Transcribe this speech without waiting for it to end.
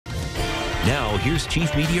Now, here's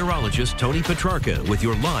Chief Meteorologist Tony Petrarca with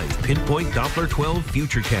your live Pinpoint Doppler 12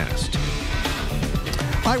 Futurecast.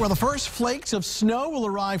 All right, well, the first flakes of snow will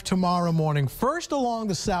arrive tomorrow morning. First along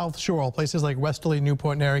the South Shore, places like Westerly,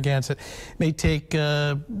 Newport, Narragansett. May take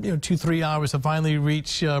 2-3 hours to finally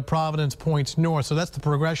reach Providence points north. So that's the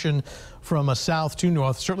progression from south to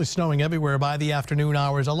north. Certainly snowing everywhere by the afternoon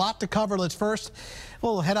hours. A lot to cover. Let's first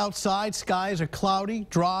head outside. Skies are cloudy,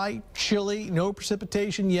 dry, chilly, no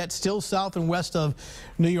precipitation yet. Still south and west of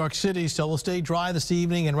New York City. So we'll stay dry this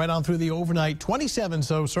evening and right on through the overnight. 27,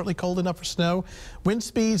 so certainly cold enough for snow. Wind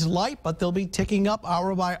speeds light, but they'll be ticking up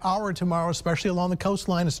hour by hour tomorrow, especially along the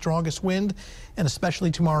coastline. The strongest wind, and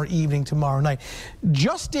especially tomorrow evening, tomorrow night.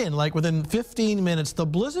 Just in, like within 15 minutes, the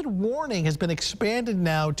blizzard warning has been expanded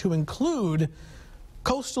now to include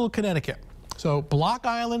coastal Connecticut. So Block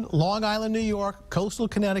Island, Long Island, New York, coastal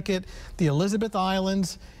Connecticut, the Elizabeth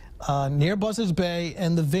Islands, near Buzzards Bay,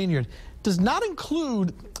 and the Vineyard. Does not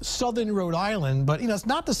include southern Rhode Island, but it's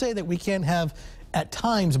not to say that we can't have at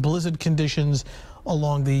times blizzard conditions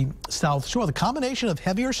along the South Shore. The combination of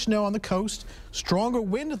heavier snow on the coast, stronger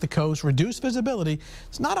wind at the coast, reduced visibility,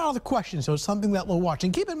 it's not out of the question, so it's something that we'll watch.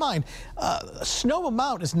 And keep in mind, snow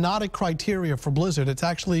amount is not a criteria for blizzard. It's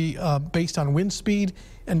actually based on wind speed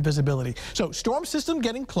and visibility. So storm system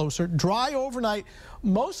getting closer, dry overnight.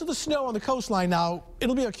 Most of the snow on the coastline now,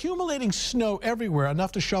 it'll be accumulating snow everywhere,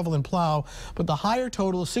 enough to shovel and plow, but the higher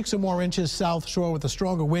total, 6 or more inches South Shore with a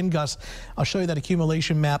stronger wind gust. I'll show you that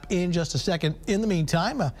accumulation map in just a second. In the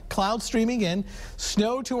meantime, clouds streaming in,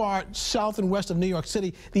 snow to our south and west of New York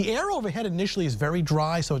City. The air overhead initially is very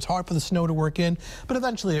dry, so it's hard for the snow to work in, but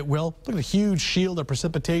eventually it will. Look at the huge shield of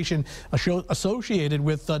precipitation associated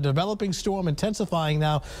with the developing storm intensifying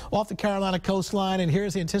now off the Carolina coastline, and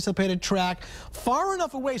here's the anticipated track far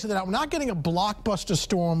enough away so that we're not getting a blockbuster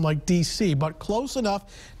storm like D.C., but close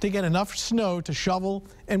enough to get enough snow to shovel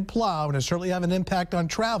and plow, and it certainly have an impact on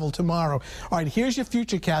travel tomorrow. All right, here's your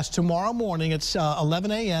Futurecast. Tomorrow morning, it's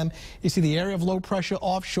 11 a.m. You see the area of low pressure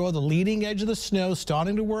offshore, the leading edge of the snow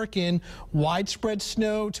starting to work in. Widespread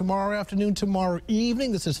snow tomorrow afternoon, tomorrow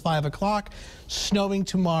evening. This is 5 o'clock. Snowing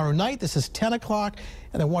tomorrow night. This is 10 o'clock.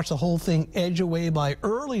 And then watch the whole thing edge away by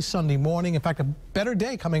early Sunday morning. In fact, a better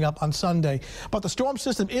day coming up on Sunday. But the storm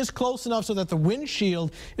system is close enough so that the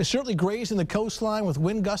windshield is certainly grazing the coastline with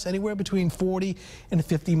wind gusts anywhere between 40 and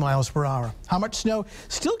 50 miles per hour. How much snow?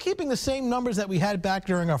 Still keeping the same numbers that we had back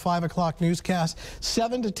during our 5 o'clock newscast.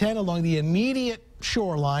 7 to 10 along the immediate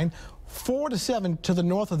shoreline. 4 to 7 to the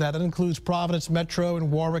north of that. That includes Providence Metro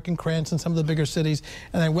and Warwick and Cranston, some of the bigger cities.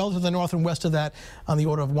 And then well to the north and west of that on the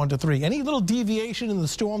order of 1 to 3. Any little deviation in the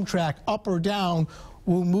storm track up or down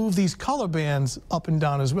will move these color bands up and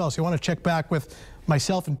down as well. So you want to check back with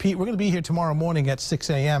myself and Pete. We're going to be here tomorrow morning at 6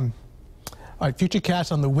 a.m. All right,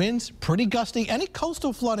 Futurecast on the winds, pretty gusty. Any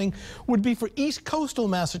coastal flooding would be for east coastal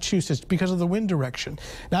Massachusetts because of the wind direction.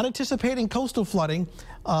 Not anticipating coastal flooding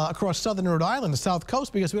across southern Rhode Island, the south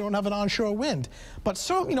coast, because we don't have an onshore wind. But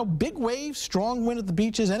so, big waves, strong wind at the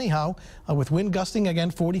beaches anyhow, with wind gusting,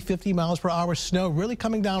 again, 40, 50 miles per hour. Snow really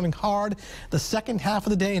coming down hard the second half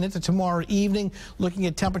of the day and into tomorrow evening. Looking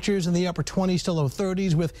at temperatures in the upper 20s to low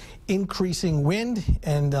 30s with increasing wind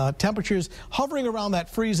and temperatures hovering around that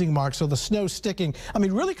freezing mark. So the snow sticking. I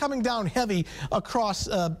mean, really coming down heavy across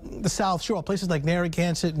the South Shore, places like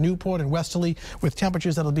Narragansett, Newport, and Westerly, with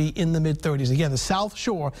temperatures that'll be in the mid-30s. Again, the South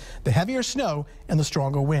Shore, the heavier snow and the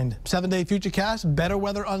stronger wind. 7-day Futurecast, better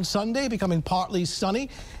weather on Sunday, becoming partly sunny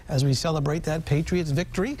as we celebrate that Patriots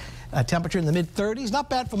victory. Temperature in the mid-30s. Not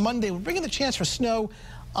bad for Monday. We're bringing the chance for snow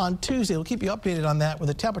on Tuesday. We'll keep you updated on that with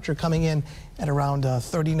the temperature coming in at around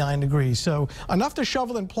 39 degrees. So enough to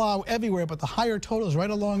shovel and plow everywhere, but the higher totals right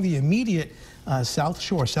along the immediate South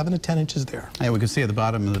Shore, 7 to 10 inches there. Yeah, we can see at the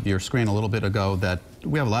bottom of your screen a little bit ago that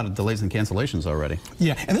we have a lot of delays and cancellations already.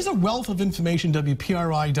 Yeah, and there's a wealth of information,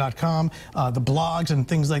 WPRI.com, the blogs and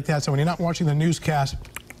things like that. So when you're not watching the newscast,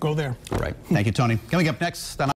 go there. All right. Thank you, Tony. Coming up next on